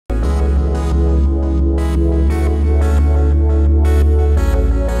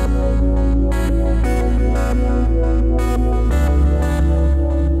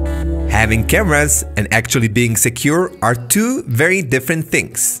Having cameras and actually being secure are two very different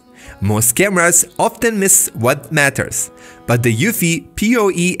things. Most cameras often miss what matters, but the eufy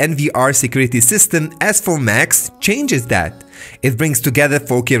PoE NVR security system S4 Max changes that. It brings together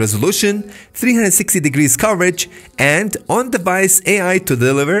 4K resolution, 360 degrees coverage, and on-device AI to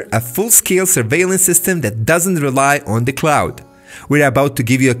deliver a full-scale surveillance system that doesn't rely on the cloud. We're about to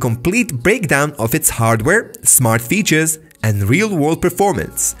give you a complete breakdown of its hardware, smart features, and real-world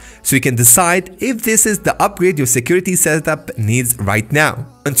performance, so you can decide if this is the upgrade your security setup needs right now.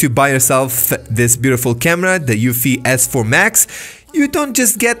 Once you buy yourself this beautiful camera, the eufy S4 Max, you don't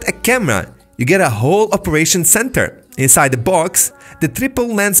just get a camera, you get a whole operation center. Inside the box, the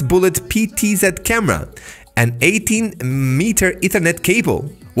triple-lens Bullet-PTZ camera, an 18-meter Ethernet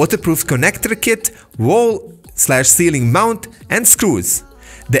cable, waterproof connector kit, wall/ceiling mount, and screws.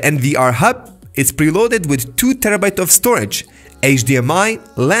 The NVR hub is preloaded with 2 TB of storage, HDMI,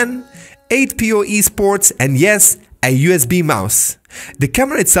 LAN, 8 PoE ports, and yes, a USB mouse. The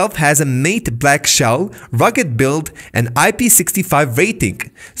camera itself has a matte black shell, rugged build, and IP65 rating,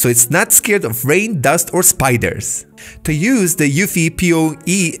 so it's not scared of rain, dust, or spiders. To use the eufy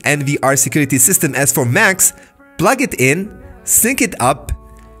PoE NVR security system S4 Max, plug it in, sync it up,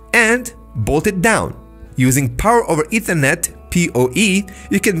 and bolt it down. Using Power over Ethernet PoE,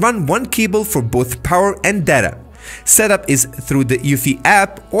 you can run one cable for both power and data. Setup is through the eufy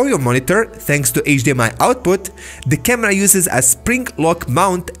app or your monitor. Thanks to HDMI output, the camera uses a spring lock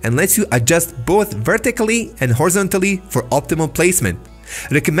mount and lets you adjust both vertically and horizontally for optimal placement.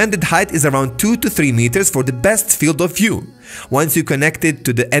 Recommended height is around 2 to 3 meters for the best field of view. Once you connect it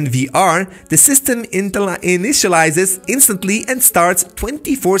to the NVR, the system initializes instantly and starts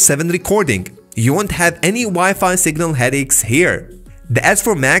 24/7 recording. You won't have any Wi-Fi signal headaches here. The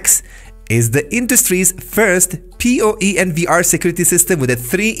S4 Max is the industry's first PoE NVR security system with a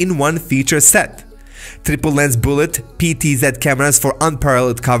 3-in-1 feature set. Triple-lens Bullet-PTZ cameras for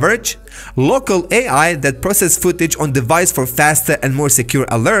unparalleled coverage, local AI that process footage on device for faster and more secure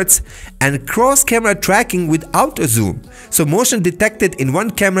alerts, and cross-camera tracking with auto-zoom, so motion detected in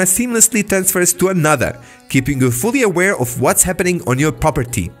one camera seamlessly transfers to another, keeping you fully aware of what's happening on your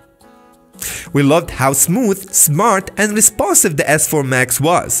property. We loved how smooth, smart, and responsive the S4 Max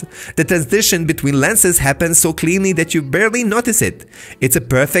was. The transition between lenses happens so cleanly that you barely notice it. It's a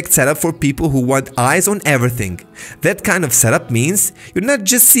perfect setup for people who want eyes on everything. That kind of setup means you're not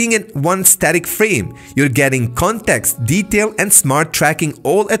just seeing in one static frame, you're getting context, detail, and smart tracking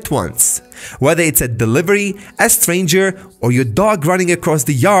all at once. Whether it's a delivery, a stranger, or your dog running across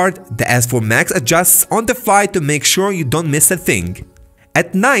the yard, the S4 Max adjusts on the fly to make sure you don't miss a thing.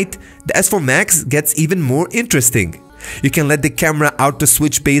 At night, the S4 Max gets even more interesting. You can let the camera auto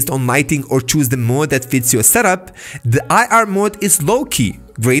switch based on lighting or choose the mode that fits your setup. The IR mode is low-key,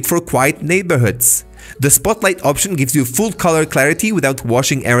 great for quiet neighborhoods. The spotlight option gives you full color clarity without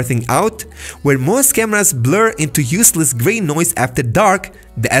washing everything out. Where most cameras blur into useless gray noise after dark,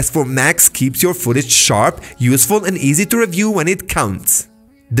 the S4 Max keeps your footage sharp, useful, and easy to review when it counts.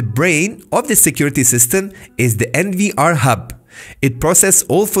 The brain of the security system is the NVR hub. It processes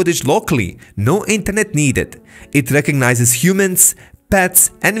all footage locally, no internet needed. It recognizes humans,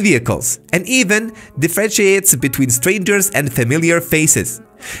 pets, and vehicles, and even differentiates between strangers and familiar faces.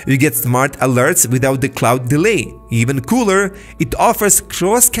 You get smart alerts without the cloud delay. Even cooler, it offers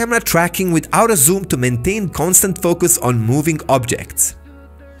cross-camera tracking without a zoom to maintain constant focus on moving objects.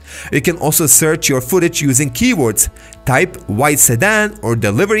 You can also search your footage using keywords. Type white sedan or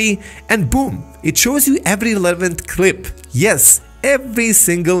delivery and boom, it shows you every relevant clip. Yes, every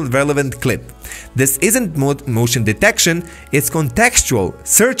single relevant clip. This isn't motion detection, it's contextual,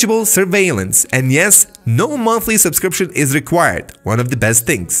 searchable surveillance. And yes, no monthly subscription is required, one of the best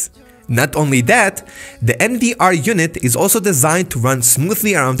things. Not only that, the NVR unit is also designed to run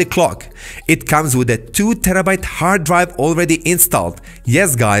smoothly around the clock. It comes with a 2 TB hard drive already installed.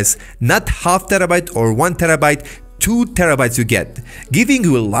 Yes guys, not half terabyte or 1 TB, 2 TB you get, giving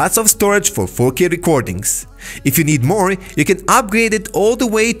you lots of storage for 4K recordings. If you need more, you can upgrade it all the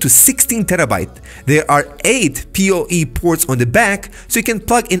way to 16 TB. There are 8 PoE ports on the back, so you can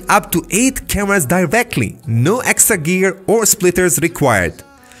plug in up to 8 cameras directly. No extra gear or splitters required.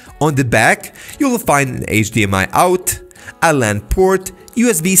 On the back, you will find an HDMI out, a LAN port,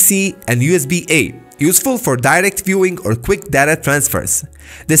 USB-C, and USB-A, useful for direct viewing or quick data transfers.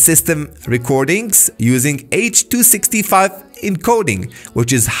 The system recordings using H.265 encoding,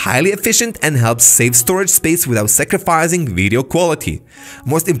 which is highly efficient and helps save storage space without sacrificing video quality.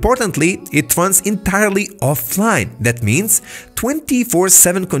 Most importantly, it runs entirely offline. That means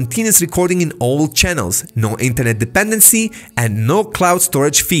 24/7 continuous recording in all channels, no internet dependency, and no cloud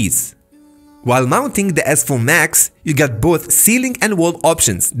storage fees. While mounting the S4 Max, you got both ceiling and wall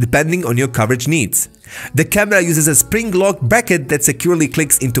options depending on your coverage needs. The camera uses a spring lock bracket that securely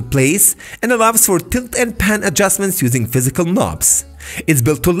clicks into place and allows for tilt and pan adjustments using physical knobs. It's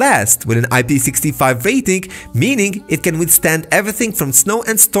built to last with an IP65 rating, meaning it can withstand everything from snow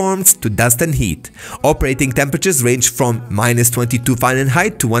and storms to dust and heat. Operating temperatures range from -22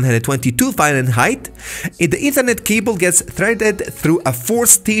 Fahrenheit to 122 Fahrenheit. The Ethernet cable gets threaded through a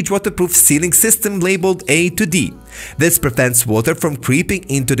 4-stage waterproof sealing system labeled A to D. This prevents water from creeping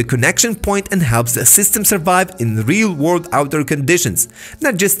into the connection point and helps the system survive in real-world outdoor conditions,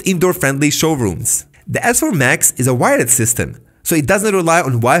 not just indoor-friendly showrooms. The S4 Max is a wired system, so it doesn't rely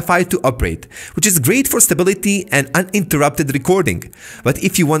on Wi-Fi to operate, which is great for stability and uninterrupted recording. But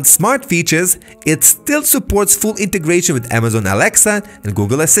if you want smart features, it still supports full integration with Amazon Alexa and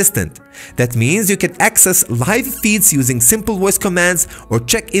Google Assistant. That means you can access live feeds using simple voice commands or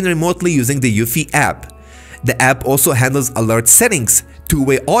check in remotely using the eufy app. The app also handles alert settings,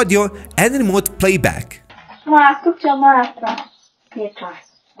 two-way audio, and remote playback.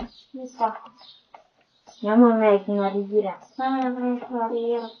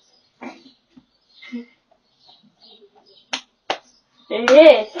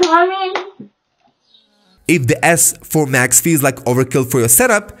 If the S4 Max feels like overkill for your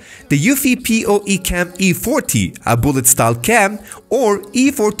setup, the eufy PoE Cam E40, a bullet-style cam, or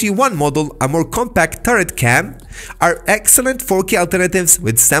E41 model, a more compact turret cam, are excellent 4K alternatives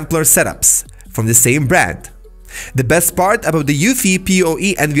with sampler setups from the same brand. The best part about the eufy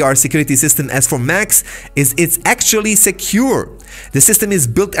PoE NVR security system S4 Max is it's actually secure. The system is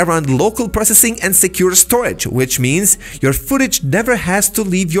built around local processing and secure storage, which means your footage never has to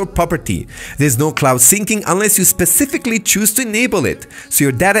leave your property. There's no cloud syncing unless you specifically choose to enable it, so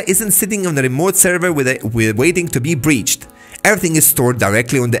your data isn't sitting on a remote server waiting to be breached. Everything is stored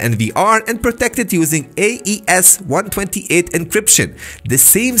directly on the NVR and protected using AES-128 encryption, the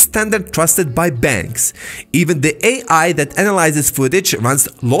same standard trusted by banks. Even the AI that analyzes footage runs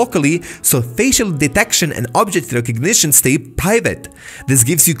locally, so facial detection and object recognition stay private. This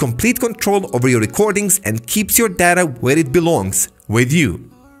gives you complete control over your recordings and keeps your data where it belongs, with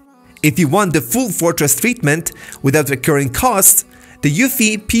you. If you want the full fortress treatment without recurring costs, the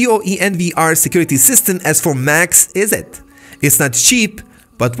eufy PoE NVR security system S4 Max is it. It's not cheap,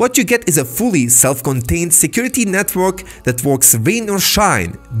 but what you get is a fully self-contained security network that works rain or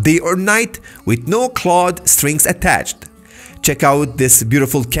shine, day or night, with no clawed strings attached. Check out this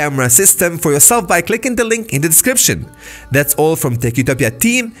beautiful camera system for yourself by clicking the link in the description. That's all from TechUtopia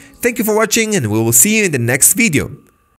team. Thank you for watching and we will see you in the next video.